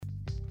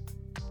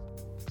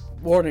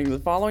Warning, the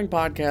following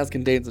podcast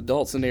contains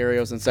adult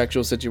scenarios and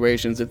sexual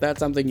situations. If that's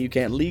something you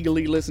can't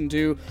legally listen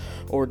to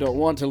or don't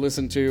want to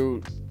listen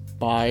to,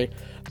 bye.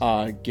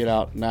 Get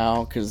out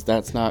now, because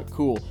that's not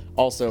cool.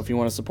 Also, if you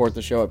want to support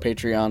the show at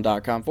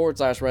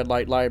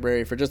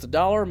patreon.com/redlightlibrary for just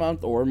 $1 a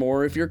month or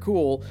more, if you're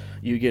cool,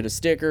 you get a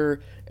sticker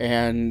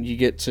and you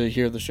get to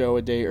hear the show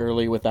a day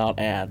early without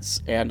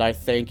ads. And I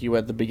thank you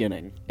at the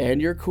beginning.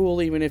 And you're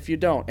cool even if you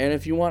don't. And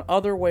if you want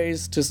other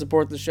ways to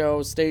support the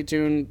show, stay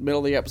tuned. Middle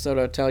of the episode,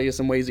 I'll tell you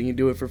some ways you can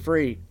do it for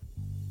free.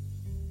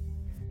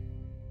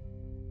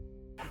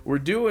 We're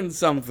doing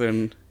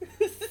something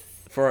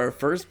for our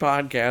first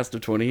podcast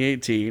of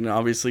 2018.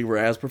 Obviously, we're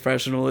as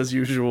professional as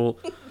usual.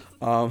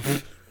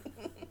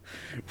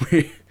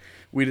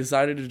 We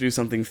decided to do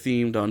something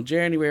themed on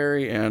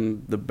January,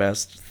 and the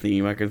best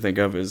theme I can think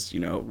of is,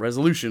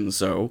 resolutions.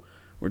 So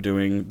we're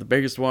doing the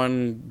biggest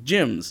one,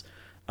 gyms.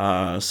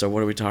 So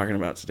what are we talking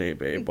about today,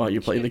 babe? While you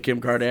play the Kim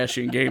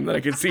Kardashian game that I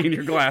can see in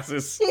your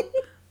glasses.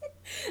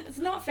 It's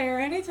not fair.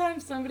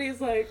 Anytime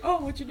somebody's like, "Oh,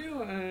 what you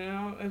doing?"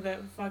 And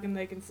that fucking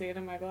they can see it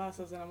in my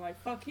glasses, and I'm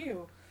like, "Fuck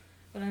you."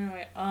 But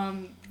anyway,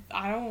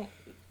 I don't.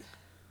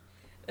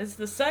 It's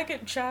the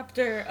second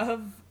chapter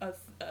of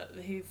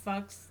he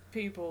fucks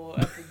people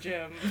at the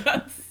gym.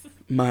 That's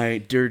My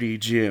Dirty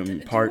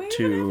Gym, Part 2.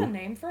 Do we even have a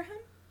name for him?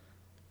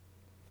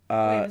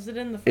 Wait, is it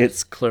in the first?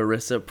 It's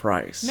Clarissa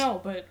Price.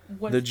 No, but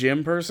what? The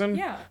gym person?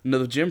 Yeah. No,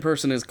 the gym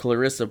person is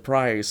Clarissa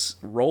Price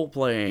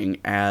role-playing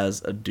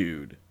as a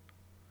dude.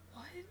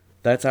 What?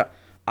 That's how...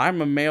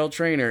 I'm a male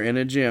trainer in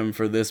a gym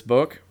for this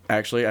book.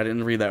 Actually, I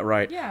didn't read that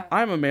right. Yeah.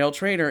 I'm a male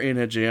trainer in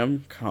a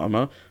gym,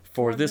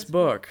 for this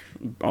book.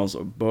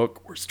 Also,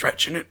 book, we're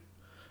stretching it.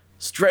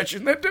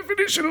 Stretching that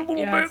definition a little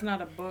bit. Yeah, it's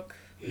not a book.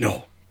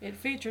 No. It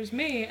features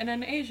me and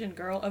an Asian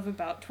girl of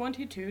about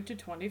 22 to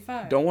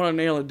 25. Don't want to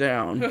nail it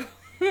down.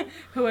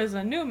 Who is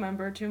a new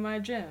member to my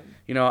gym.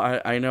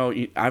 I know,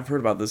 I've heard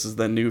about this as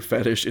the new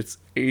fetish. It's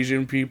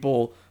Asian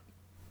people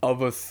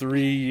of a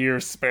 3-year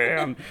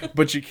span,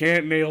 but you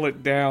can't nail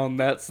it down.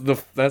 That's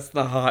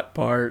the hot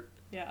part.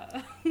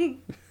 Yeah.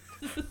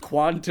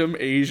 Quantum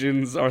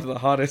Asians are the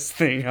hottest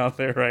thing out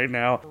there right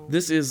now.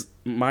 This is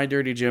My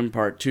Dirty Gym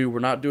Part 2. We're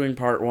not doing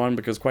Part 1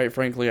 because, quite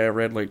frankly, I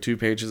read like 2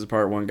 pages of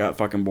Part 1, got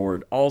fucking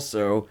bored.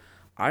 Also,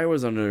 I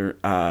was under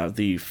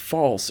the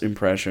false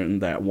impression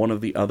that one of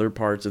the other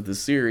parts of the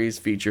series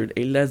featured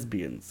a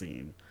lesbian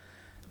scene.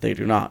 They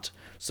do not.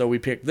 So we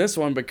picked this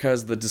one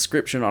because the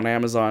description on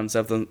Amazon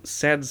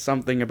said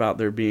something about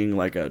there being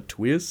like a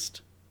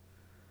twist.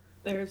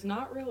 There's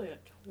not really a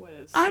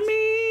twist. I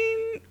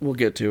mean, we'll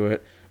get to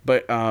it.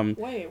 But,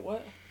 Wait,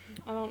 what?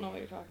 I don't know what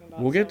you're talking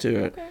about. We'll get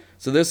to it. Okay.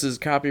 So this is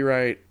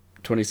copyright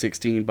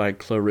 2016 by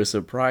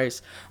Clarissa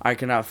Price. I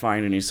cannot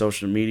find any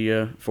social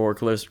media for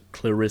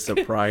Clarissa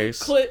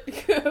Price.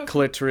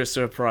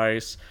 Clarissa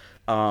Price.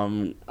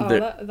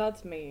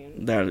 That's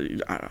mean. I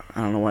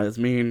don't know why that's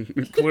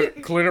mean.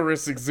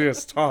 Clitoris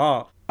exists.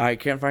 Haha. I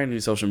can't find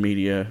any social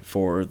media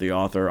for the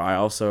author. I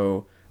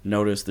also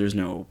noticed there's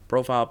no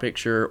profile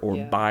picture or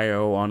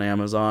bio on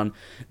Amazon.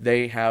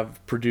 They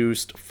have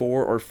produced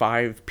 4 or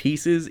 5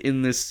 pieces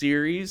in this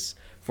series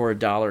for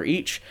 $1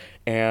 each.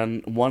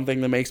 And one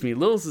thing that makes me a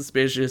little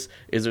suspicious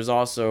is there's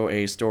also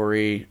a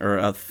story or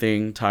a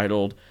thing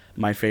titled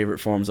My Favorite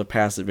Forms of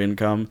Passive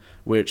Income,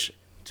 which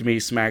to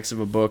me smacks of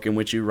a book in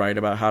which you write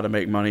about how to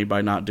make money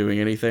by not doing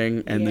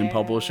anything and then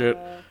publish it.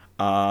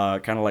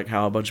 Kind of like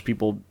how a bunch of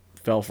people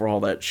fell for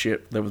all that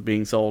shit that was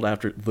being sold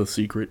after The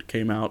Secret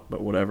came out,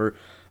 but whatever.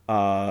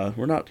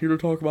 We're not here to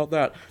talk about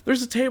that.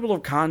 There's a table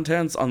of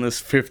contents on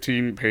this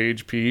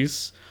 15-page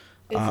piece.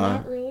 It's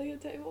not really a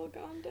table of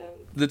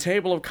contents. The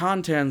table of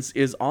contents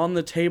is on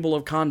the table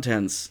of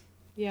contents.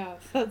 Yeah,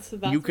 that's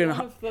you can,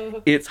 one of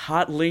the... It's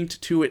hot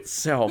linked to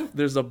itself.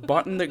 There's a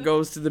button that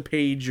goes to the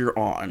page you're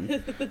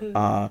on.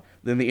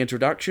 Then the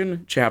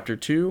introduction, chapter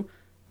 2,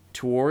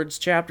 towards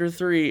chapter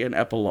 3, and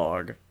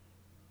epilogue.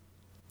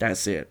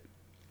 That's it.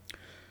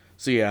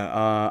 So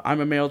yeah, I'm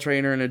a male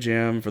trainer in a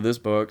gym for this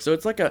book. So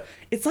it's like a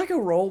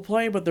role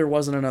play, but there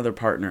wasn't another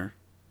partner.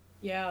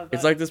 Yeah.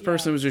 It's like this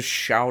person was just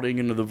shouting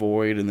into the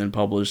void and then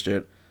published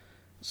it.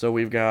 So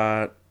we've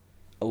got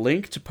a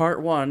link to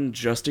Part 1,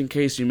 just in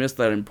case you missed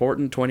that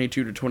important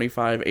 22 to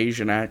 25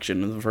 Asian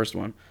action in the first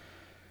one.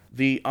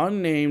 The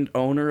unnamed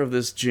owner of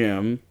this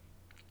gym,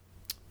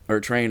 or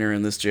trainer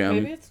in this gym.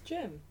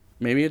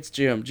 Maybe it's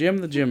Jim. Jim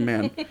the gym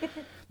man.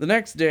 The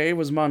next day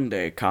was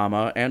Monday,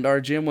 and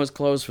our gym was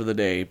closed for the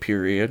day,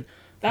 period.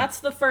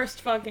 That's the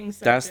first fucking sentence.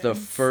 That's the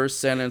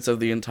first sentence of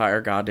the entire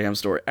goddamn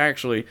story.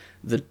 Actually,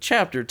 the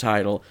chapter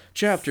title,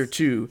 Chapter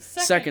 2,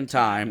 second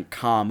time,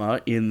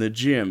 in the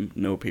gym,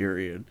 no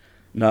period.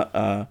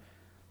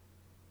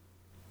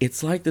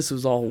 It's like this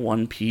was all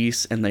one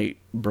piece, and they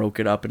broke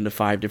it up into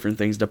 5 different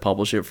things to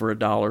publish it for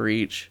 $1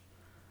 each.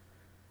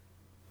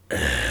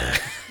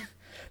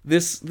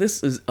 This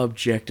is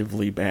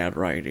objectively bad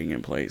writing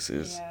in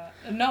places. Yeah.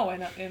 No,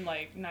 in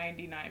like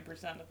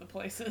 99% of the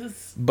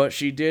places. But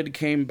she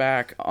came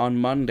back on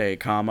Monday,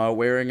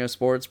 wearing a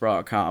sports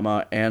bra,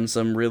 and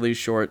some really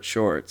short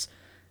shorts.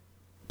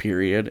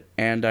 period.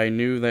 And I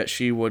knew that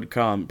she would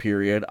come,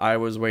 period. I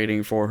was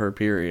waiting for her,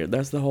 period.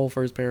 That's the whole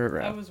first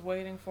paragraph. I was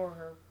waiting for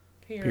her,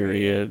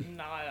 Period.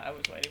 Not, I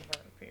was waiting for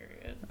her,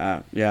 period.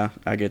 Yeah,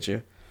 I get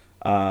you.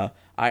 I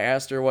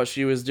asked her what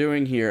she was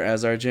doing here,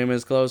 as our gym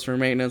is closed for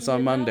maintenance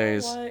on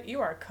Mondays. What?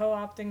 You are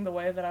co-opting the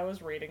way that I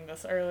was reading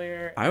this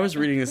earlier. I was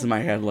reading this in my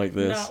head like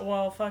this. No,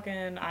 well,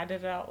 fucking, I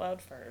did it out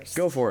loud first.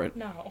 Go for it.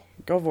 No.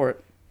 Go for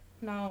it.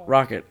 No.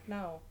 Rock it.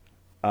 No.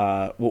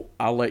 Well,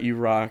 I'll let you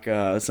rock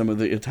some of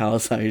the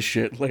italicized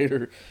shit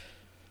later.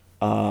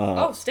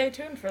 Stay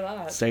tuned for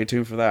that. Stay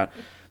tuned for that.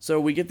 So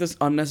we get this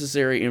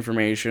unnecessary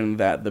information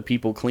that the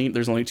people clean.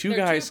 There's only two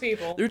guys. There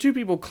are two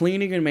people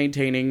cleaning and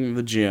maintaining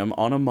the gym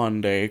on a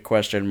Monday, ?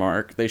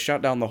 They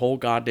shut down the whole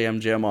goddamn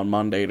gym on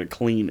Monday to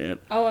clean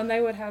it. Oh, and they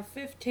would have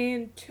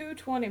 15 to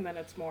 20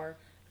 minutes more.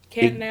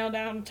 Can't nail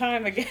down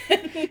time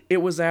again.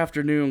 It was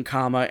afternoon,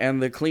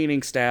 and the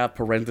cleaning staff,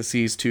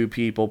 (2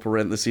 people,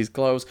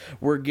 close,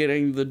 were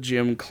getting the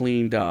gym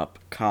cleaned up,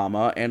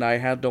 and I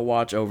had to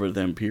watch over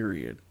them,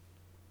 period.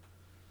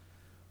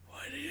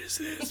 What is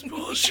this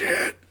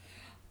bullshit?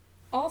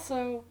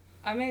 Also,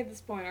 I made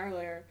this point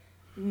earlier.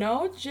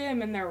 No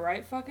gym in their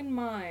right fucking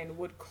mind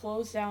would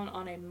close down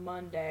on a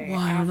Monday.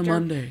 Why on a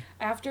Monday?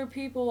 After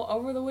people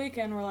over the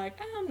weekend were like,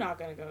 I'm not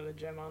going to go to the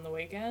gym on the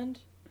weekend.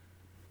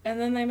 And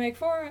then they make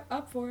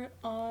up for it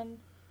on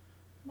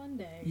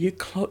Monday. You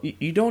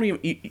don't even...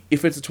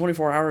 if it's a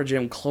 24-hour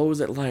gym, close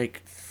at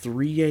like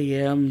 3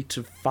 a.m.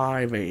 to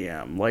 5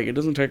 a.m. Like, it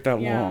doesn't take that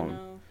long.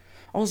 No.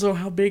 Also,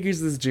 how big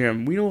is this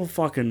gym? We don't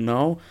fucking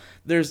know.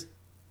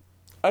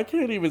 I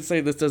can't even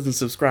say this doesn't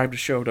subscribe to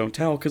Show Don't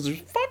Tell, because there's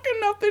fucking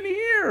nothing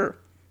here.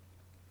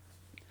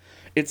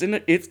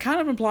 It's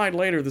kind of implied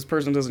later this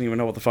person doesn't even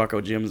know what the fuck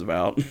a gym's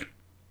about.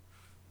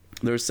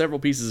 There's several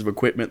pieces of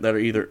equipment that are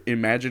either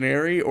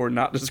imaginary or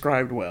not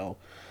described well.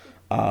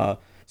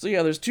 So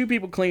yeah, there's 2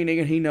 people cleaning,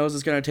 and he knows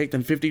it's going to take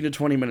them 15 to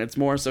 20 minutes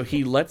more, so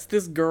he lets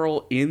this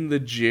girl in the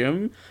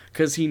gym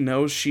because he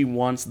knows she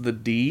wants the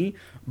D,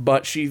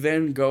 but she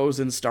then goes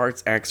and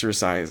starts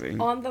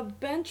exercising. On the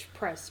bench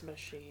press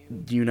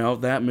machine. You know,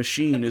 that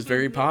machine is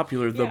very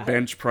popular, the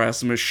bench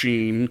press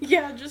machine.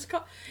 Yeah, just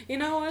call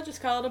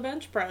it a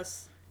bench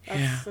press.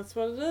 That's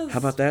what it is. How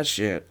about that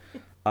shit?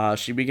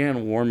 She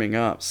began warming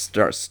up,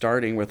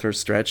 starting with her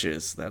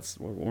stretches. That's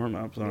what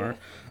warm-ups are.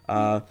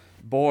 Yeah.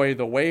 Boy,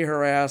 the way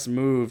her ass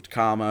moved,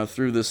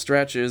 through the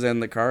stretches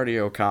and the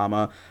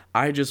cardio,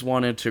 I just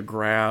wanted to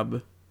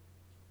grab...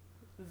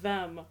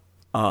 them.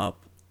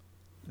 Up.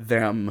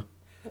 Them.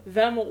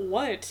 Them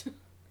what?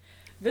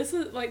 This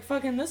is,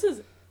 this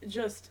is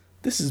just...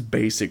 This is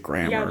basic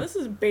grammar. Yeah, this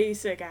is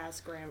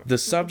basic-ass grammar. The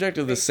subject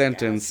of the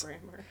sentence...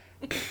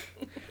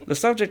 The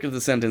subject of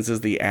the sentence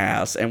is the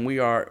ass, and we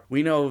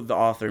know the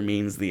author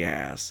means the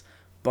ass.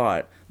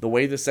 But the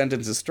way the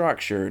sentence is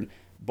structured...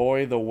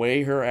 Boy, the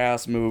way her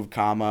ass moved,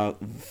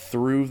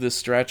 through the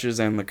stretches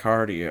and the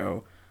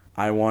cardio,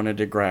 I wanted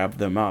to grab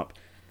them up.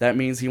 That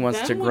means he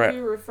wants to grab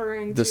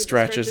the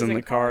stretches and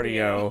the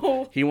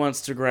cardio. He wants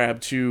to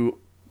grab 2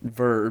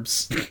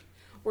 verbs.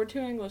 We're 2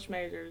 English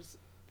majors.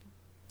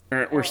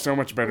 We're so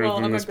much better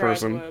than this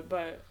person.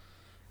 But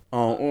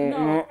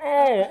okay,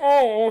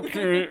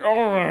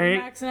 all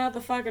right. Maxing out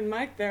the fucking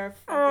mic there.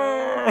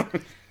 Why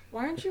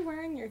aren't you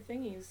wearing your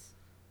thingies?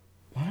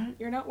 What?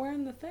 You're not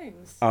wearing the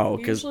things. Oh,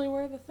 because... You usually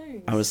wear the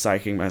things. I was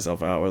psyching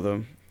myself out with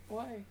them.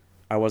 Why?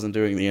 I wasn't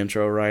doing the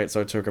intro right, so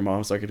I took them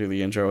off so I could do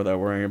the intro without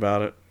worrying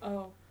about it.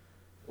 Oh.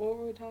 What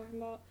were we talking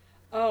about?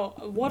 Oh,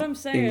 what I'm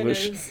saying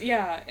English. Is,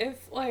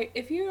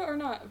 if you are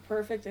not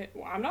perfect at...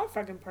 Well, I'm not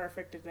fucking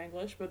perfect at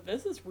English, but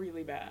this is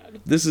really bad.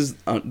 This is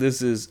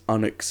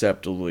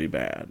unacceptably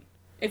bad.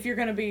 If you're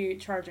going to be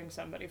charging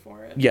somebody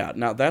for it. Yeah,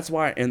 now that's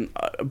why, and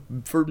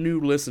for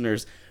new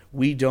listeners...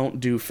 We don't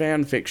do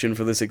fan fiction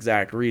for this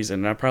exact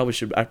reason. And I probably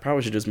should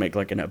just make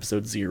like an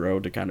episode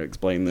 0 to kind of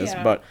explain this.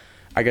 Yeah. But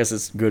I guess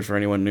it's good for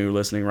anyone new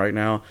listening right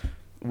now.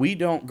 We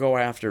don't go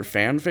after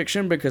fan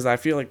fiction because I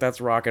feel like that's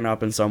rocking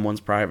up in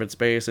someone's private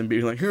space and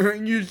being like,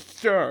 you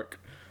suck.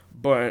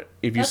 But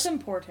that's in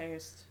poor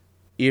taste.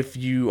 If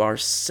you are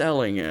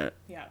selling it,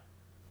 yeah.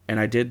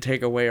 And I did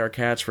take away our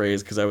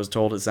catchphrase because I was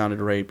told it sounded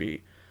rapey.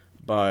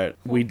 But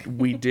we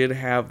did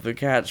have the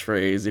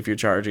catchphrase: if you're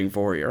charging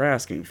for it, you're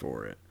asking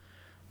for it.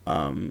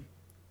 I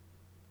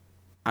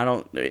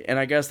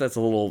guess that's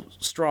a little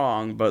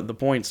strong, but the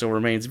point still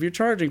remains. If you're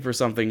charging for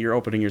something, you're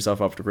opening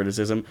yourself up to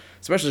criticism,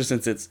 especially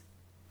since it's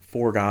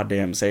for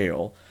goddamn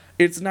sale.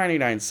 It's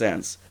 99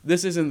 cents.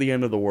 This isn't the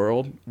end of the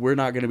world.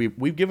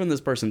 We've given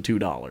this person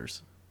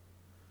 $2.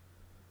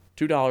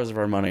 $2 of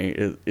our money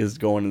is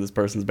going to this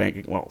person's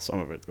banking. Well,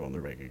 some of it's going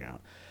to their bank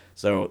account.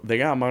 So they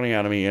got money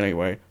out of me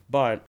anyway,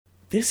 but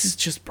this is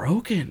just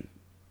broken.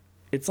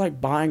 It's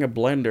like buying a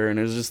blender and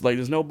it's just like,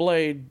 there's no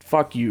blade.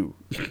 Fuck you.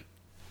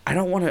 I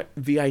don't want to...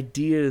 The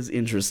idea is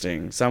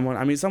interesting. Someone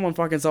at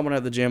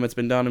the gym. It's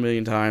been done a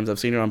million times. I've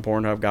seen it on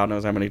Pornhub God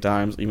knows how many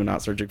times, even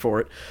not searching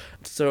for it.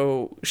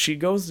 So she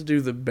goes to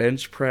do the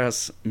bench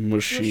press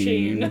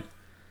machine.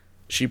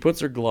 She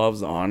puts her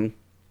gloves on.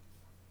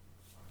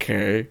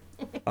 Okay.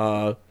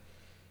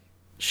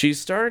 She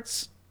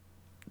starts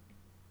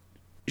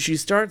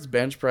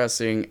bench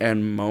pressing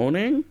and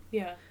moaning.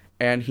 Yeah.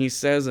 And he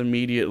says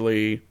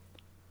immediately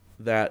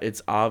that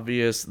it's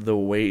obvious the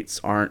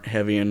weights aren't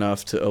heavy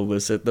enough to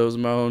elicit those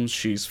moans.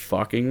 She's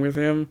fucking with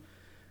him.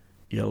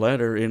 You let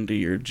her into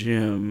your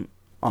gym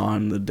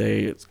on the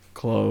day it's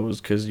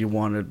closed because you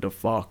wanted to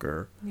fuck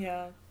her.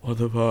 Yeah. What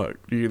the fuck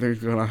do you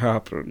think's gonna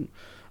happen?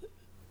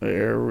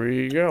 There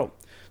we go.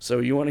 So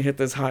you want to hit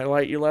this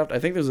highlight you left? I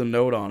think there's a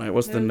note on it.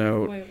 What's the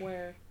note? Wait,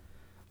 where?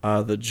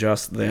 The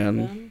just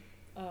then.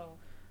 Oh.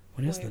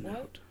 What is the what?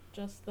 note?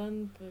 Just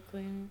then the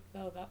clean.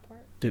 Oh, that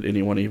part. Did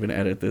anyone even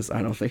edit this?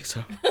 I don't think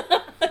so.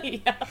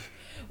 Yeah.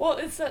 Well,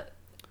 it's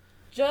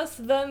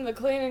just then the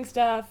cleaning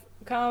staff,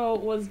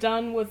 was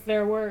done with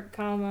their work,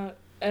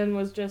 and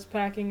was just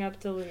packing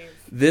up to leave.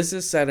 This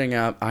is setting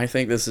up, I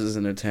think this is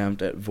an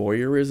attempt at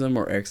voyeurism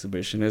or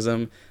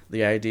exhibitionism.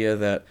 The idea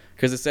that,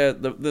 because it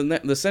said,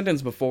 the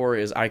sentence before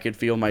is, I could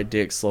feel my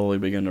dick slowly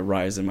begin to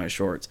rise in my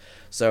shorts.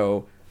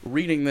 So,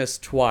 reading this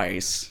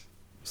twice,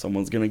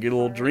 someone's going to get a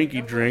little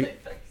drinky drink.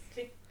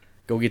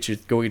 Go get your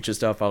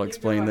stuff, I'll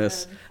explain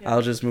this. Yeah.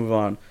 I'll just move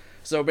on.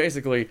 So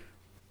basically,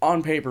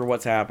 on paper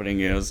what's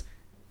happening is,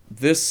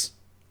 this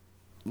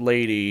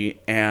lady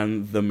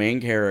and the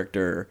main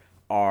character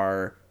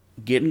are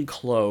getting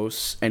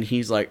close, and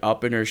he's like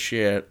up in her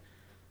shit,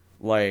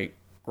 like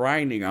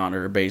grinding on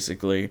her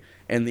basically,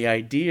 and the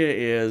idea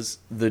is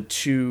the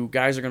two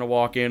guys are gonna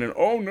walk in and,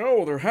 oh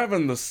no, they're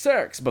having the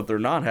sex, but they're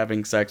not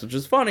having sex, which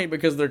is funny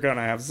because they're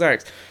gonna have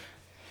sex.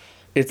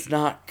 It's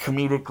not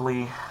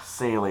comedically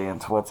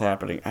salient what's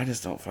happening. I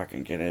just don't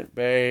fucking get it,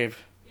 babe.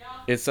 Yeah.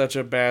 It's such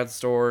a bad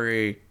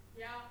story.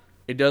 Yeah.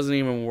 It doesn't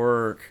even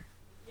work.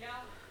 Yeah.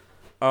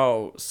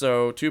 Oh,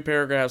 so 2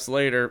 paragraphs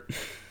later,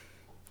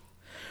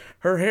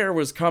 her hair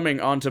was coming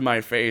onto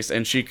my face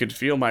and she could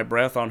feel my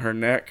breath on her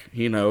neck.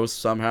 He knows,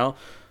 somehow.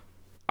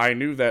 I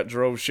knew that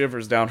drove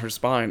shivers down her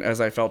spine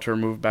as I felt her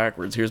move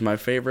backwards. Here's my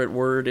favorite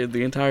word in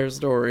the entire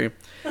story.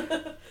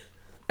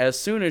 As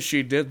soon as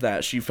she did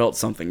that, she felt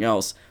something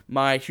else.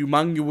 My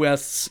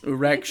humongous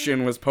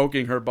erection was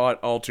poking her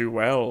butt all too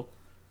well.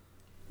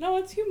 No,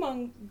 it's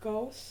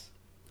humongous.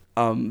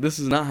 This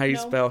is not how you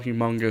spell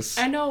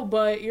humongous. I know,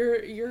 but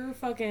you're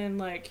fucking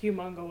like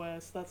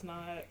humongous. That's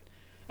not.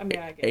 I mean,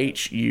 I get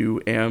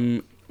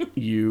Humungous.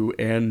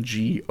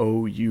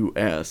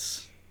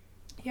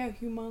 Yeah,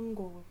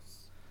 humongous.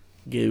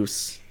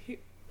 Goose.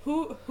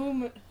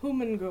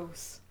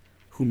 Humongous.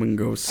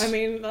 Humongous. I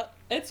mean,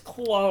 it's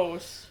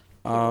close.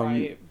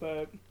 Right,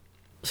 but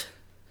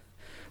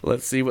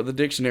let's see what the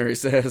dictionary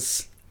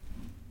says.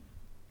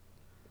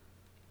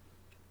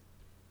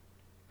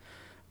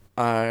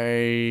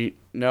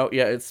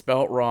 It's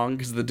spelt wrong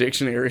because the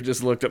dictionary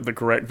just looked up the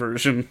correct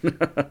version.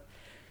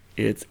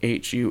 It's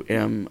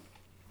Humon.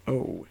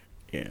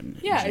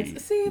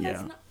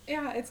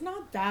 Yeah, it's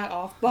not that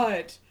off,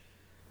 but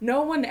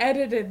no one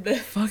edited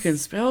this. Fucking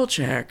spell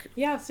check.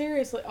 Yeah,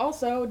 seriously.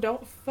 Also,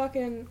 don't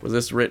fucking. Was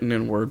this written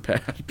in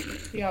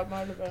WordPad? Yeah, it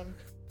might have been.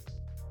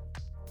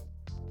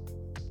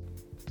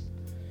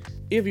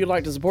 If you'd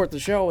like to support the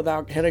show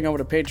without heading over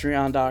to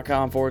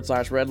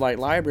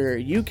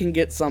patreon.com/redlightlibrary, you can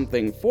get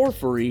something for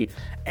free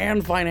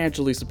and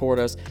financially support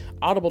us.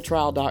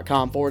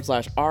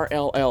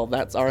 audibletrial.com/RLL.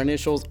 That's our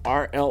initials,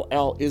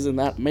 RLL. Isn't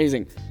that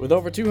amazing? With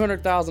over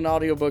 200,000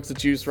 audiobooks to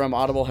choose from,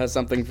 Audible has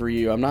something for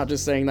you. I'm not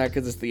just saying that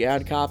because it's the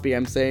ad copy.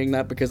 I'm saying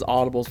that because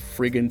Audible's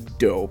friggin'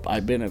 dope.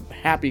 I've been a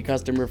happy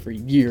customer for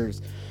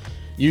years.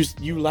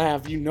 You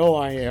laugh. You know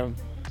I am.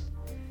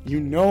 You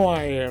know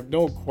I am.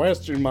 Don't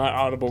question my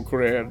Audible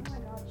cred.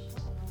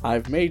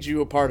 I've made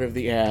you a part of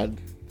the ad.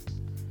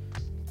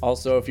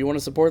 Also, if you want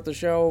to support the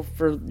show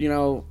for,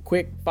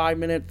 quick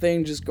 5-minute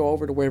thing, just go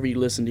over to wherever you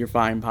listen to your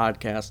fine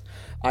podcast,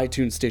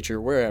 iTunes, Stitcher,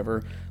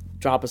 wherever.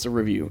 Drop us a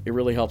review. It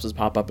really helps us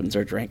pop up in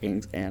search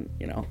rankings and,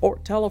 or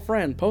tell a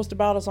friend. Post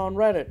about us on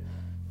Reddit.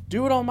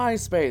 Do it on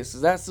MySpace.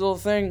 Is that still a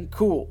thing?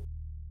 Cool.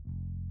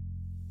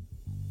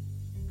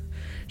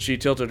 She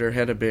tilted her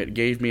head a bit,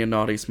 gave me a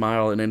naughty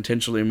smile, and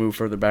intentionally moved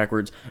further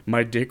backwards.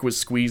 My dick was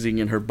squeezing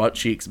in her butt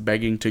cheeks,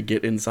 begging to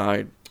get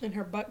inside. In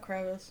her butt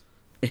crevice.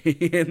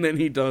 And then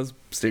he does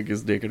stick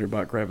his dick in her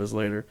butt crevice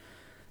later.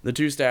 The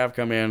 2 staff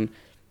come in.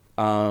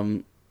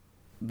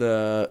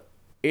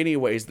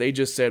 Anyways, they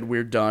just said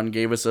we're done,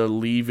 gave us a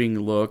leaving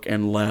look,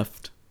 and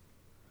left.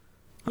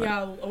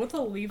 Yeah, what's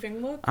a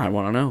leaving look? I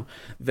want to know.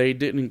 They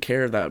didn't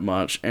care that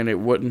much, and it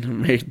wouldn't have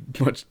made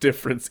much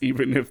difference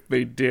even if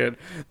they did.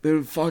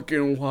 Then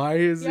fucking why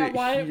is it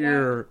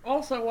here?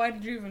 Also, why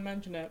did you even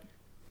mention it?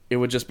 It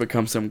would just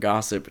become some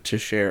gossip to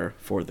share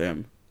for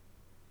them.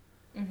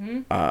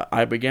 Mm-hmm.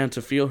 I began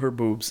to feel her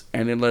boobs,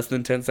 and in less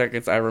than 10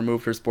 seconds, I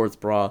removed her sports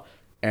bra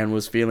and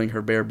was feeling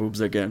her bare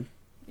boobs again.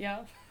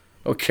 Yeah.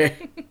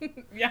 Okay.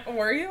 Yeah,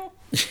 were you?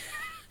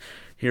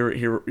 Here,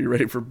 you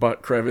ready for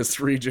butt crevice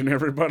region,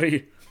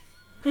 everybody?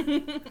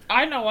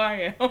 I know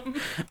I am.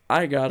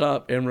 I got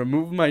up and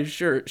removed my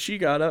shirt. She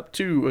got up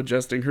too,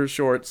 adjusting her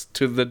shorts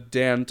to the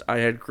dent I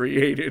had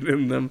created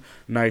in them.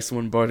 Nice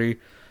one, buddy.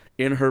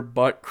 In her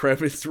butt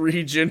crevice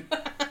region.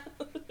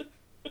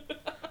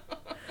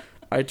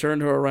 I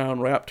turned her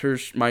around, wrapped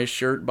my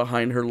shirt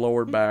behind her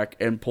lower back,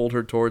 and pulled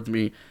her towards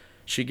me.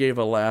 She gave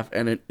a laugh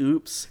and an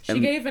oops. She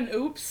gave an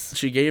oops?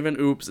 She gave an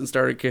oops and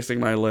started kissing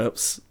my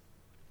lips.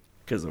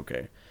 'Cause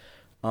okay.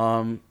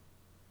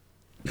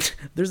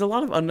 There's a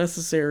lot of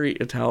unnecessary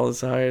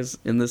italicized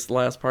in this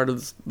last part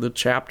of the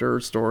chapter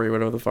story,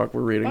 whatever the fuck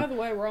we're reading. By the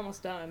way, we're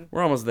almost done.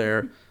 We're almost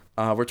there.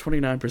 We're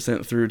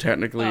 29% through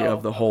technically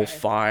of the whole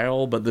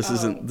file, but this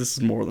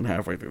is more than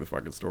halfway through the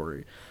fucking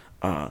story.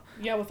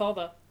 Yeah, with all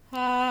the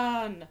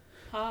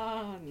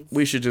Hans.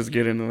 We should just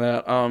get into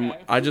that.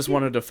 Okay. I just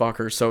wanted to fuck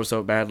her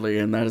so badly,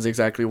 and that is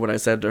exactly what I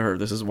said to her.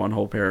 This is one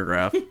whole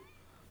paragraph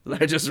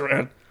that I just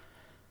read.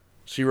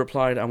 She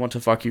replied, "I want to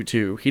fuck you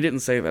too." He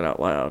didn't say that out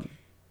loud.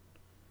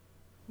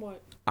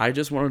 What? I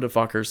just wanted to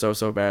fuck her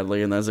so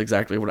badly, and that's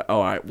exactly what.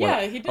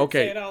 Yeah, he did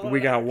say it out loud. We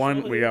got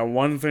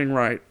one thing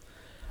right.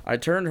 I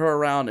turned her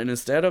around, and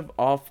instead of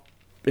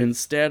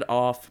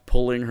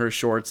pulling her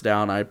shorts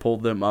down, I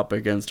pulled them up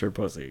against her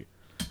pussy.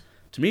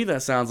 To me,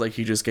 that sounds like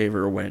he just gave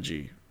her a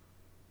wedgie.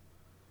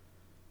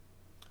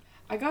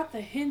 I got the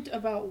hint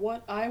about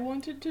what I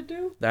wanted to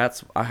do. I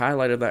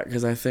highlighted that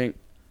because I think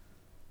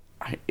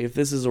if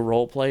this is a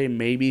role play,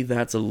 maybe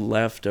that's a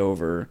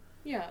leftover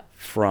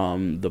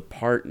from the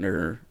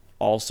partner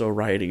also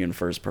writing in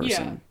first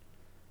person. Yeah.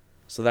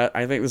 So that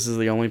I think this is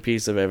the only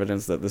piece of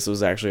evidence that this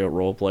was actually a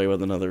role play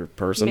with another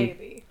person.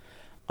 Maybe.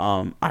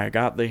 I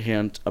got the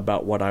hint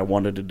about what I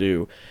wanted to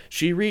do.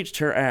 She reached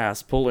her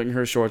ass, pulling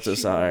her shorts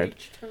aside.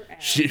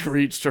 She's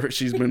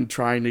been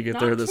trying to get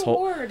there this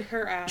whole. Not toward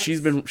her ass. She's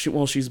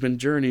been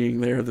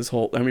journeying there this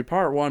whole. I mean,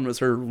 part one was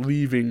her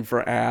leaving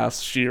for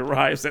ass. She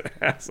arrives at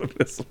ass in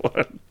this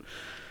one.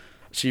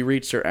 She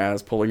reached her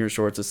ass, pulling her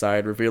shorts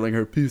aside, revealing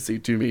her pussy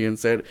to me, and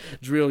said,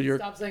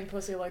 Stop saying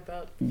pussy like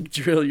that.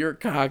 Drill your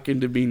cock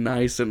into me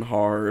nice and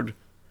hard.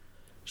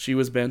 She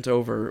was bent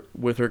over,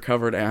 with her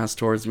covered ass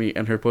towards me,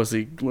 and her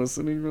pussy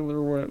glistening with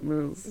her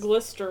wetness.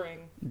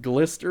 Glistering.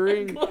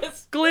 Glistering?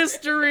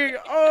 Glistering!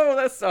 Oh,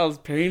 that sounds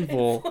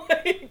painful. It's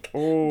like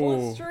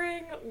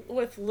glistering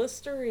with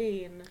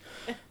Listerine.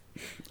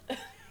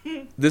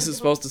 This is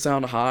supposed to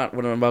sound hot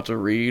when I'm about to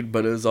read,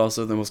 but it is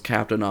also the most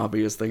Captain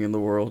Obvious thing in the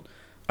world.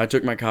 I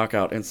took my cock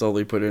out and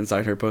slowly put it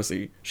inside her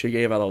pussy. She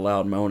gave out a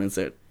loud moan and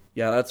said,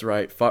 "Yeah, that's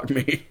right, fuck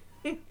me."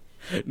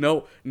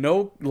 No,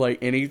 like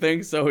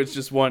anything, so it's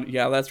just one,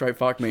 "Yeah, that's right,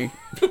 fuck me."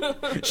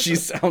 She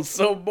sounds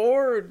so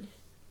bored.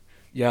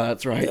 "Yeah,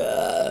 that's right."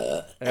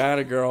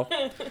 Atta girl.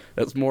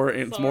 That's more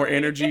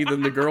energy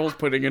than the girl's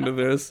putting into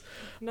this.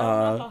 No,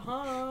 not the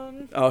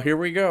Han. Oh, here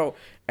we go.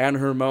 And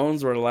her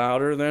moans were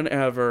louder than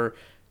ever.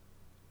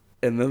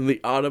 And then the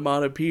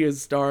onomatopoeias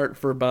start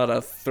for about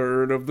a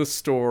third of the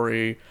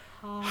story.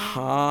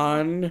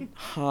 Han,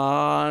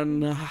 ha.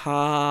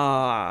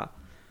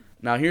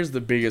 Now, here's the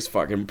biggest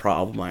fucking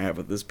problem I have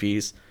with this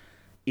piece.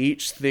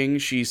 Each thing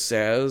she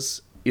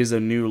says is a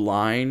new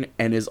line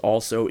and is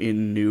also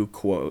in new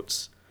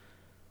quotes.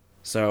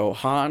 So,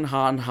 Han,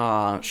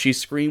 ha. She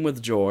screamed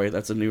with joy.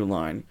 That's a new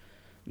line.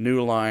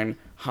 New line.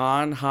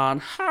 Han.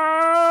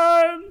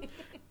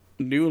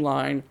 New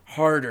line.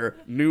 Harder.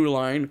 New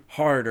line.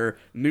 Harder.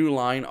 New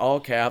line. All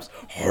caps.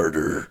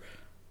 Harder.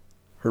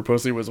 Her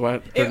pussy was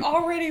wet. It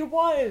already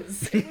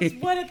was. It was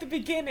wet at the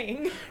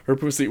beginning. Her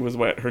pussy was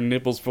wet. Her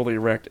nipples fully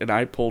erect, and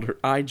I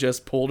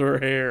just pulled her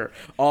hair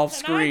off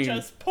screen. I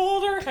just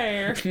pulled her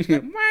hair.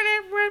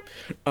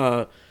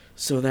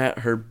 So that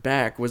her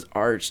back was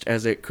arched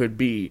as it could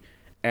be,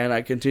 and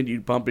I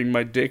continued pumping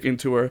my dick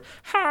into her.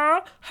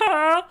 Ha.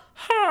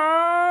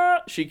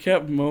 She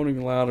kept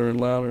moaning louder and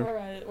louder. All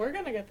right, we're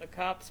gonna get the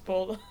cops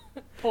pulled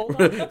on.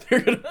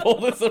 They're gonna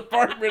pull this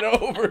apartment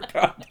over.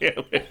 God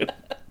damn it.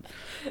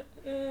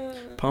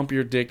 Pump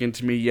your dick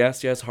into me,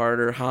 yes,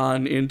 harder.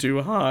 Han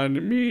into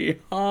Han, me,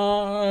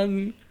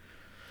 Han.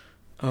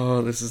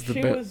 Oh, this is the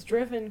best. She was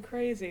driven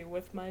crazy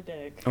with my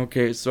dick.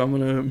 Okay, so I'm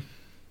gonna...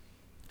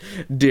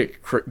 Dick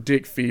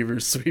fever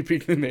sweeping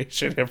the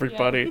nation,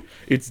 everybody.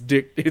 Yeah. It's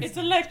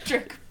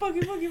electric.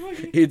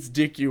 Boogie. It's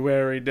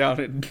Dickuary down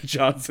at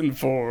Johnson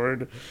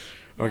Ford.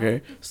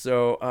 Okay,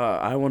 so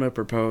I want to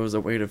propose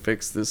a way to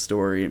fix this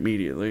story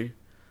immediately.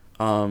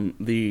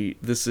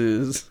 This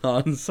is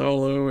Han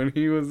Solo when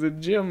he was a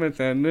gym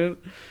attendant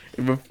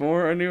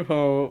before A New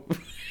Hope.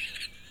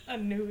 A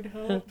Nude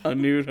Hope. A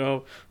Nude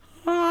Hope.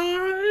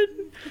 Han.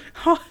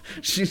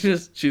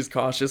 She's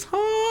cautious.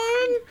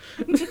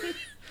 Han.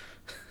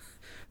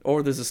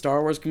 Or there's a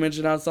Star Wars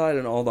convention outside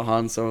and all the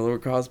Han Solo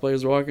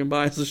cosplayers are walking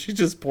by, so she's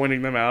just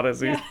pointing them out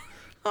as he...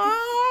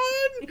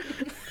 Han.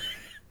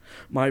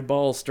 My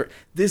balls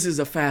This is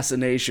a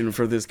fascination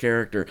for this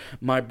character.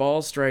 My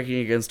balls striking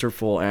against her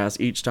full ass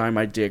each time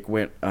my dick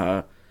went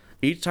and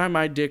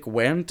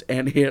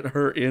hit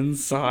her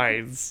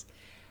insides.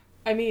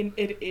 I mean,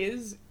 it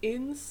is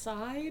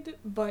inside,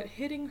 but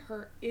hitting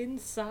her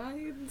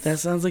insides? That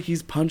sounds like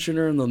he's punching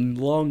her in the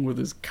lung with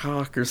his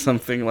cock or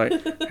something. Like,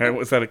 hey,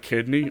 was that a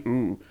kidney?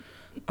 Ooh.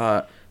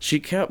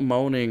 She kept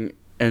moaning,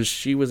 and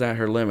she was at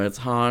her limits.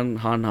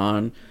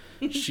 Han.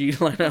 She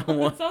let out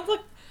one... It sounds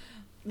like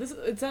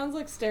It sounds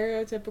like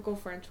stereotypical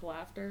French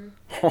laughter.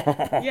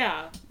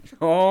 Yeah.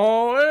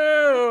 Oh,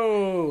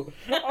 ew.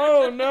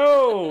 Oh,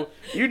 no.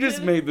 You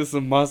just made this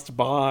a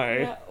must-buy.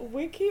 Yeah,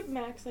 we keep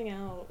maxing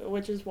out,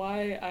 which is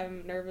why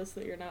I'm nervous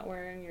that you're not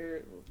wearing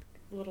your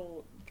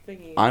little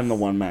thingies. I'm the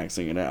one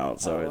maxing it out,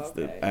 so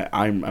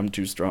I'm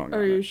too strong.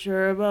 Are you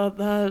sure about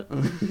that?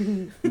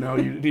 No,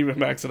 you didn't even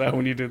max it out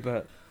when you did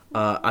that.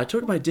 I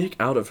took my dick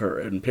out of her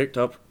and picked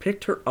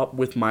her up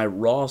with my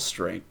raw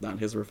strength, not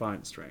his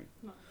refined strength.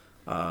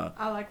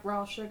 I like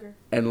raw sugar.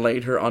 And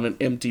laid her on an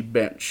empty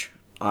bench.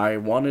 I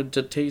wanted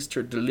to taste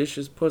her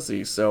delicious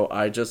pussy, so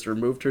I just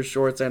removed her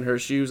shorts and her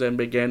shoes and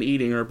began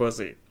eating her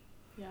pussy.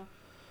 Yeah.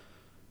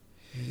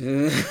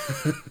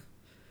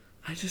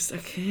 I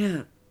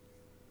can't.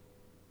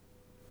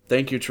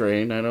 Thank you,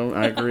 Train.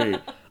 I agree.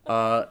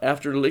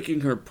 After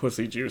licking her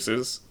pussy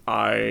juices,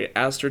 I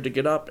asked her to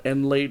get up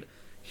and laid...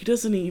 He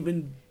doesn't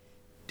even...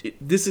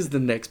 This is the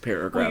next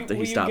paragraph that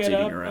he stops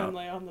eating her out.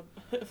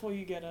 Will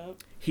you get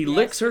up? He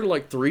licks her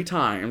like 3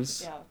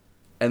 times. Yeah.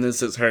 And then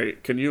says, hey,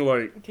 can you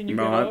not? Get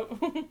up?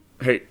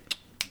 Hey,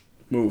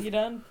 move. You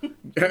done?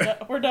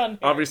 We're done.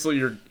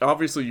 Here.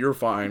 Obviously you're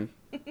fine.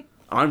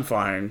 I'm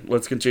fine.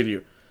 Let's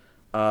continue.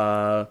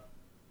 What?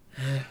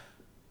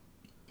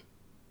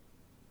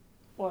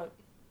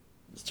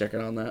 Just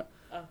checking on that.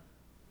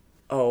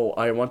 Oh,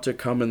 I want to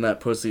come in that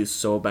pussy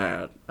so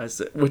bad. I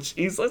said,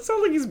 it sounds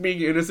like he's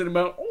being innocent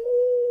about,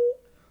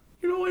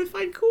 if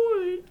I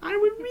could, I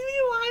would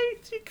really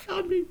like to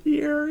come in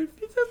here if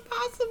it's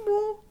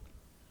possible.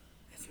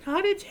 It's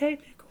not a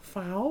technical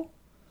foul.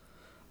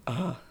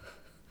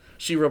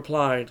 She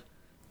replied,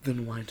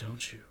 then why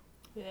don't you?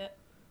 Yeah.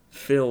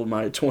 Fill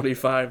my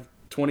 23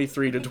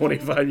 to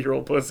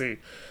 25-year-old pussy.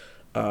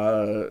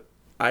 I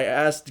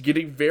asked,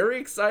 getting very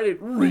excited,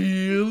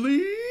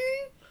 really?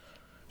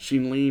 She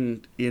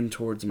leaned in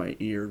towards my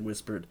ear and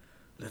whispered,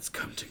 let's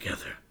come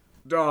together.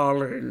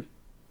 Darling.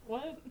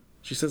 What?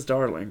 She says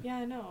darling. Yeah,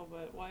 I know,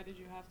 but why did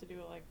you have to do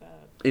it like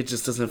that? It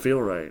just doesn't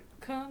feel right.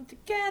 Come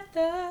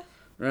together.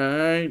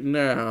 Right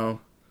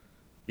now.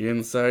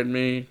 Inside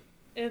me.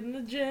 In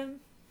the gym.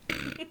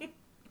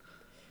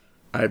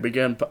 I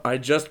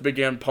just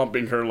began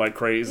pumping her like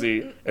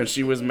crazy, and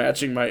she was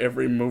matching my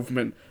every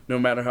movement, no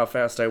matter how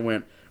fast I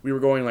went. We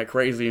were going like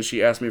crazy, and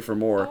she asked me for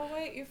more. Oh,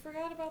 wait, you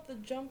forgot about the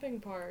jumping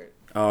part.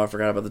 Oh, I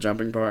forgot about the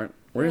jumping part.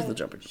 Where's the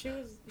jumping part? She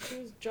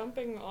was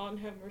jumping on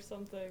him or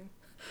something.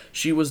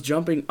 She was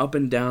jumping up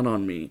and down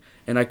on me,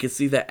 and I could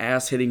see the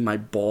ass hitting my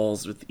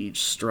balls with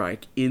each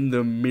strike in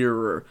the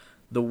mirror.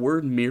 The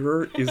word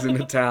mirror is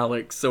in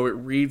italics, so it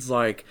reads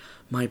like,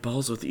 my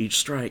balls with each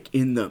strike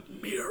in the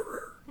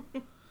mirror.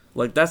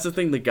 Like, that's the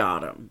thing that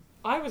got him.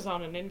 I was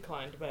on an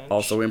inclined bench.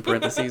 Also, in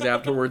parentheses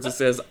afterwards, it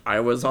says, I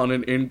was on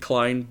an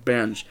inclined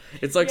bench.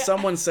 It's like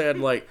someone said,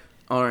 like,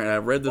 all right, I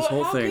read this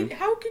whole thing.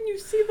 How can you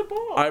see the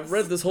balls? I've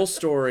read this whole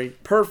story,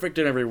 perfect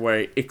in every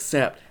way,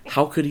 except,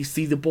 how could he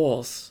see the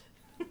balls?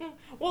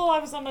 Well, I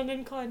was on an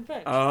inclined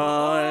bench.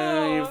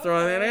 Oh, you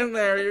throw that in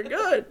there, you're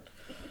good.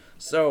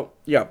 So,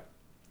 yeah.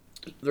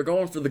 They're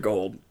going for the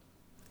gold.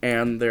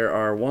 And there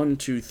are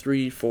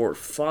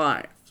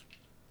 5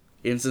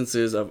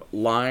 instances of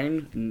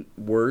line,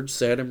 words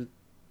said in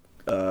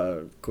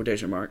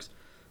quotation marks,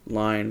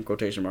 line,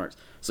 quotation marks.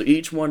 So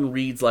each one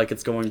reads like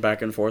it's going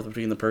back and forth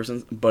between the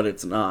persons, but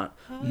it's not.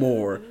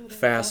 More,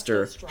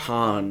 faster,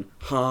 Han,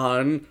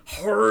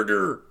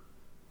 harder.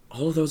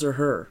 All of those are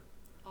her.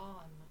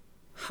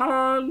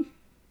 Han.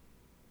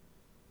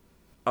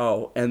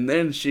 Oh, and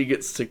then she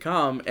gets to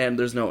come, and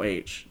there's no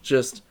H.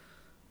 Just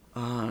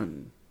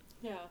on.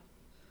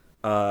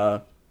 Yeah.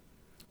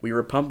 We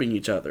were pumping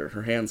each other.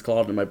 Her hands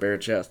clawed in my bare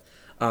chest.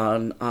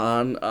 On.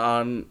 Fucking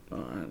on.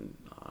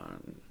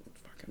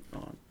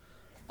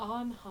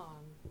 On Han.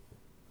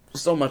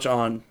 So much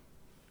on.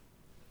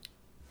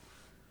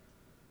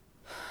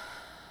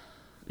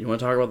 You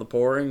want to talk about the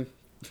pouring?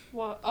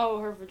 What?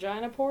 Oh, her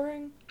vagina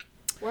pouring?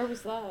 Where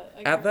was that?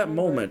 At that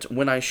moment,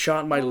 when I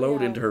shot my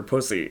load into her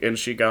pussy and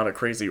she got a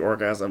crazy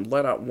orgasm,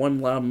 let out one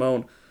loud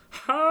moan,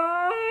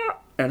 ha!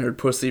 And her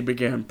pussy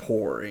began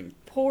pouring.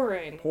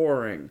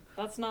 Pouring.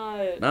 That's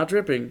not... Not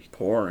dripping,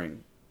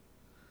 pouring.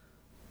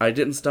 I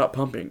didn't stop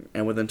pumping,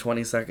 and within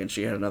 20 seconds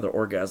she had another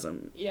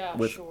orgasm. Yeah,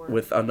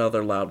 with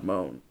another loud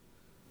moan.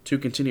 2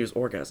 continuous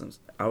orgasms.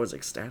 I was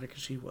ecstatic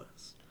as she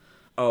was.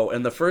 Oh,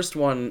 and the first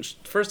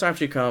time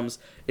she comes,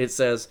 it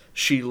says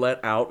she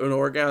let out an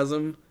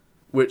orgasm,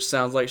 which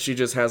sounds like she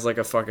just has like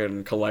a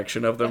fucking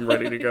collection of them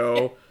ready to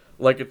go.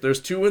 Like if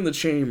there's 2 in the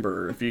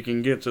chamber, if you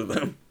can get to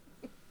them.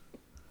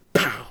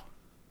 Pow!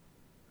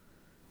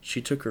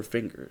 She took her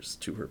fingers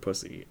to her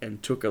pussy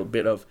and took a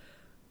bit of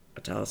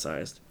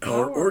italicized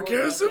our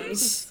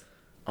orgasms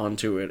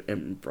onto it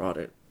and brought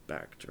it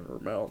back to her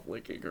mouth,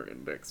 licking her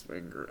index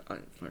finger.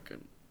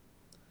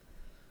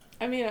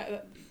 I mean,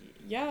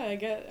 yeah, I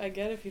get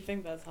if you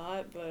think that's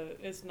hot, but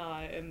it's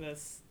not in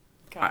this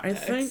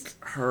context. I think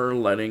her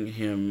letting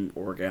him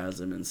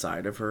orgasm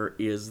inside of her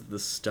is the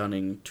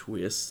stunning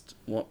twist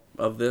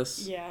of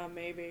this. Yeah,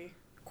 maybe.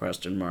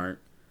 Question mark.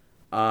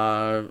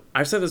 I've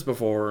said this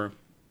before.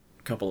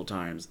 a couple of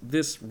times.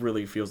 This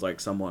really feels like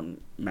someone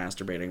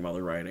masturbating while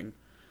they're writing.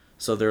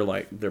 So they're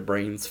like, their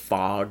brain's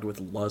fogged with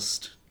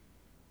lust.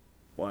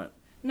 What?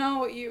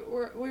 No, we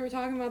were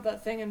talking about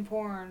that thing in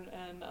porn,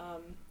 and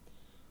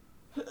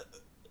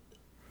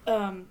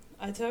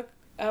I took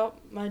out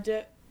my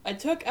dick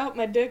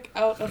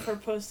out of her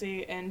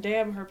pussy, and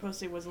damn, her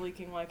pussy was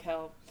leaking like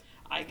hell.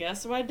 I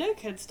guess my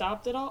dick had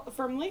stopped it all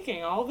from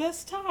leaking all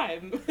this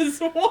time. Is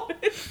what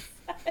it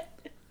said.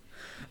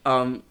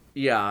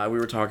 Yeah, we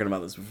were talking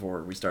about this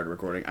before we started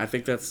recording. I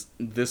think that's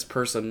this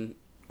person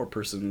or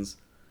persons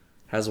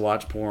has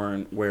watched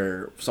porn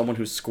where someone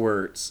who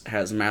squirts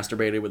has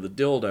masturbated with a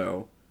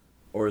dildo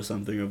or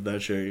something of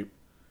that shape,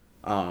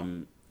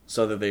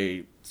 so that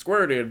they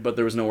squirted, but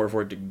there was nowhere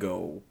for it to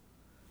go.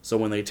 So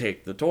when they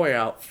take the toy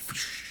out,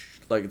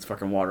 like it's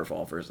fucking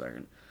waterfall for a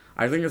second.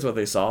 I think that's what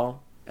they saw,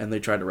 and they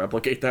tried to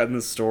replicate that in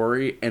the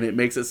story, and it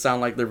makes it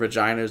sound like their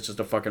vagina is just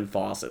a fucking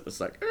faucet. It's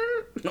like,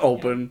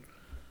 open.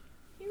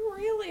 Yeah. You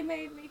really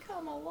made me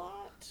come a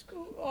lot.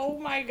 Oh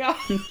my god.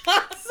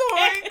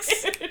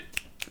 Zoinks!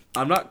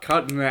 I'm not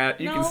cutting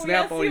that. You can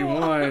snap all you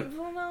want.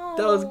 No.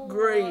 That was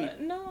great.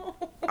 No.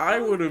 I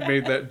would have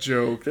made that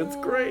joke. That's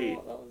great.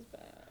 That was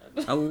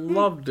bad. I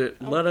loved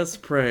it. Let us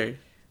pray.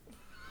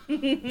 Oh,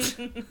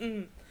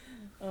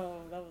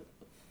 that was...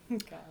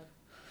 God.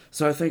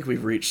 So I think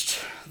we've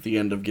reached the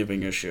end of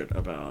giving a shit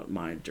about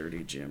My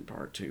Dirty Gym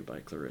Part 2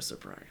 by Clarissa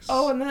Price.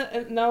 Oh, and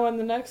in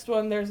the next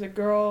one, there's a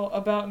girl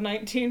about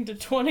 19 to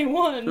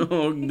 21.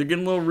 Oh, they're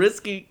getting a little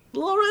risky.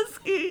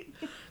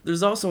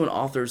 There's also an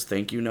author's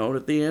thank you note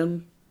at the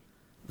end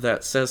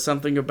that says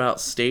something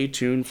about stay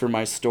tuned for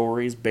my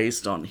stories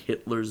based on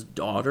Hitler's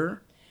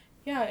daughter.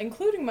 Yeah,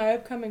 including my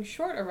upcoming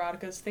short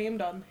eroticas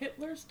themed on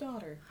Hitler's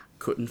daughter.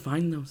 Couldn't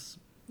find those.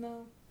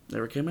 No.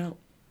 Never came out.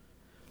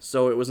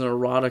 So it was an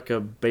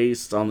erotica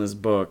based on this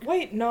book.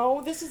 Wait,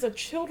 no, this is a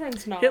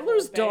children's novel.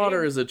 Hitler's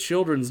Daughter is a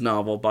children's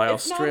novel by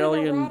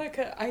Australian... Not an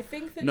erotica. I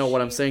think that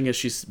what I'm saying is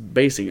she's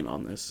basing it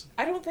on this.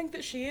 I don't think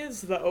that she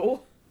is,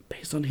 though.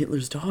 Based on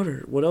Hitler's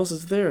daughter. What else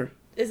is there?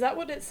 Is that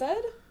what it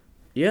said?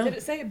 Yeah. Did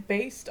it say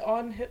based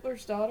on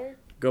Hitler's daughter?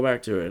 Go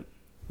back to it.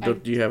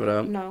 Do you have it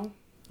up? No.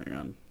 Hang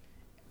on.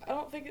 I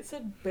don't think it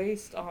said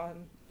based on.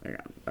 Hang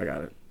on. I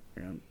got it.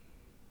 Hang on.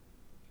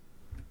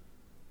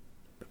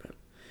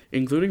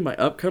 Including my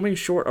upcoming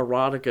short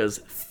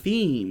eroticas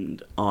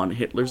themed on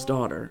Hitler's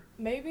daughter.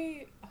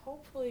 Maybe,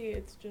 hopefully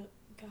it's just...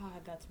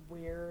 God, that's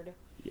weird.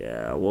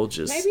 Yeah, we'll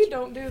just... Maybe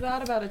don't do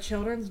that about a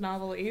children's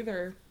novel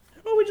either.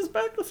 Oh, we just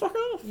back the fuck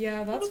off.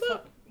 Yeah, that's...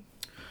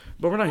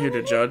 But we're not here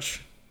to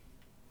judge.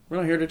 We're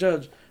not here to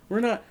judge.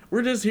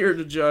 We're just here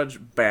to judge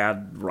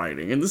bad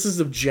writing. And this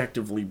is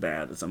objectively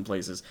bad in some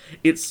places.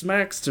 It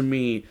smacks to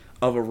me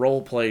of a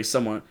role play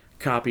someone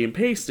copy and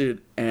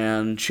pasted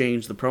and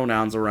changed the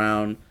pronouns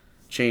around,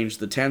 changed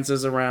the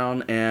tenses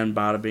around, and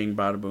bada bing,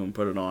 bada boom,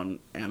 put it on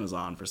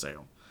Amazon for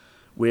sale.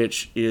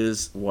 Which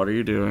is, what are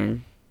you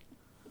doing?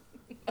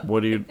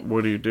 What are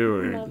you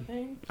doing?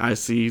 Nothing. I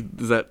see,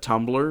 is that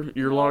Tumblr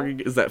you're logging,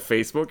 is that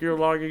Facebook you're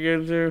logging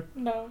into?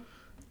 No.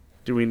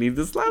 Do we need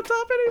this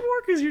laptop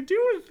anymore? Because you're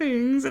doing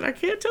things and I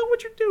can't tell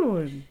what you're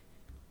doing.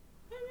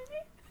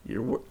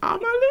 You're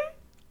Amelie?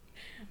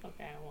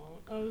 Okay, I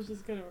won't. I was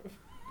just gonna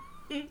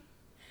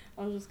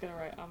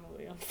write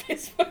Amelie on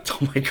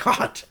Facebook. Oh my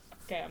god.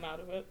 Okay, I'm out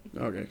of it.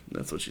 Okay,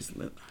 that's what she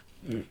said.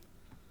 Mm.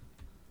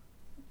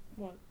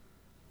 What?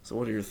 So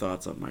what are your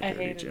thoughts on My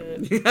Dirty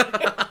Gym?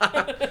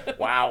 It.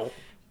 Wow.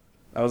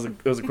 It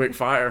was a quick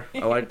fire.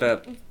 I like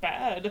that. It's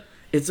bad.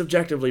 It's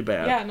objectively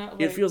bad. Yeah, not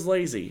like... It feels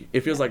lazy.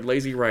 It feels like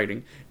lazy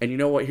writing. And you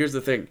know what? Here's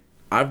the thing.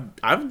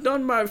 I've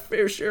done my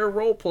fair share of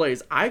role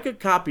plays. I could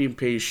copy and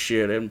paste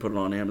shit and put it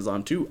on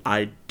Amazon too.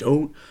 I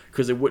don't,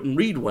 because it wouldn't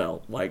read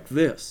well like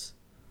this.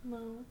 No.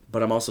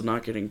 But I'm also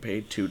not getting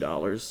paid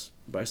 $2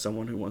 by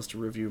someone who wants to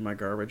review my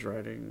garbage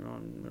writing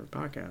on their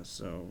podcast.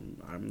 So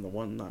I'm the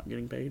one not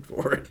getting paid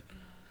for it.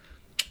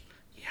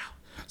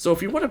 So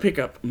if you want to pick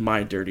up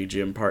My Dirty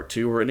Gym Part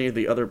 2 or any of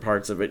the other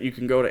parts of it, you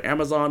can go to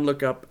Amazon,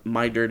 look up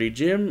My Dirty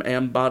Gym,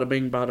 and bada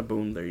bing, bada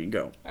boom, there you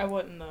go. I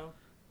wouldn't, though.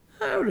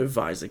 I would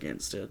advise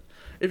against it.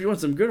 If you want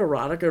some good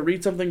erotica,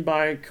 read something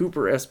by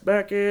Cooper S.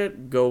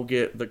 Beckett. Go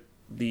get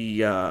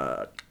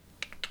the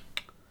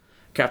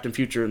Captain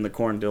Future and the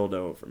Corn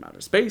Dildo from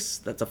Outer Space.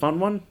 That's a fun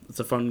one. It's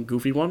a fun,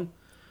 goofy one.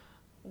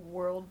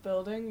 World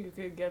building, you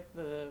could get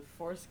the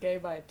Force Gay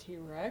by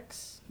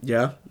T-Rex.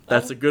 Yeah,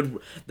 that's a good.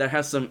 It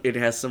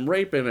has some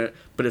rape in it,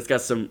 but it's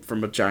got some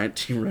from a giant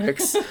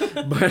T-Rex.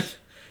 But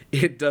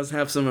it does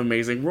have some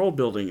amazing world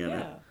building in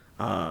it.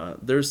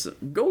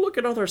 Go look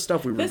at other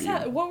stuff we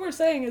reviewed. What we're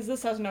saying is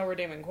this has no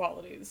redeeming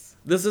qualities.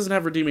 This doesn't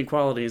have redeeming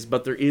qualities,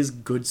 but there is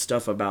good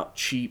stuff about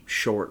cheap,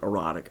 short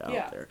erotica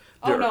out there.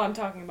 No, I'm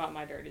talking about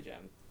My Dirty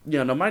Gym.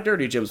 Yeah, no, My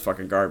Dirty Gym's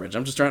fucking garbage.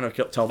 I'm just trying to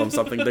tell them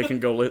something they can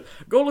go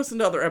listen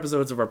to other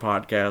episodes of our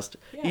podcast.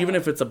 Yeah. Even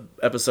if it's an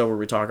episode where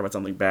we talk about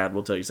something bad,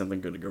 we'll tell you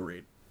something good to go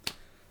read.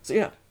 So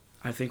yeah,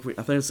 I think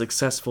it's a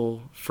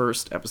successful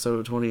first episode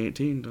of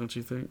 2018, don't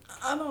you think?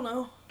 I don't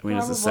know. I mean,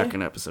 it's the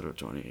second episode of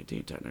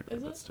 2018, technically.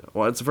 Is it? But still.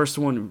 Well, it's the first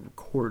one we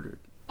recorded.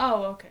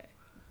 Oh, okay.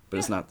 But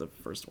it's not the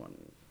first one.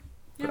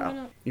 Yeah, why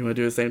not? You want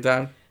to do it at the same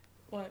time?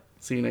 What?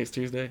 See you next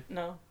Tuesday?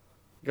 No.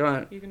 Go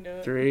on. You can do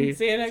it. 3,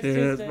 See you next 2,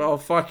 Tuesday. oh,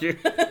 fuck you.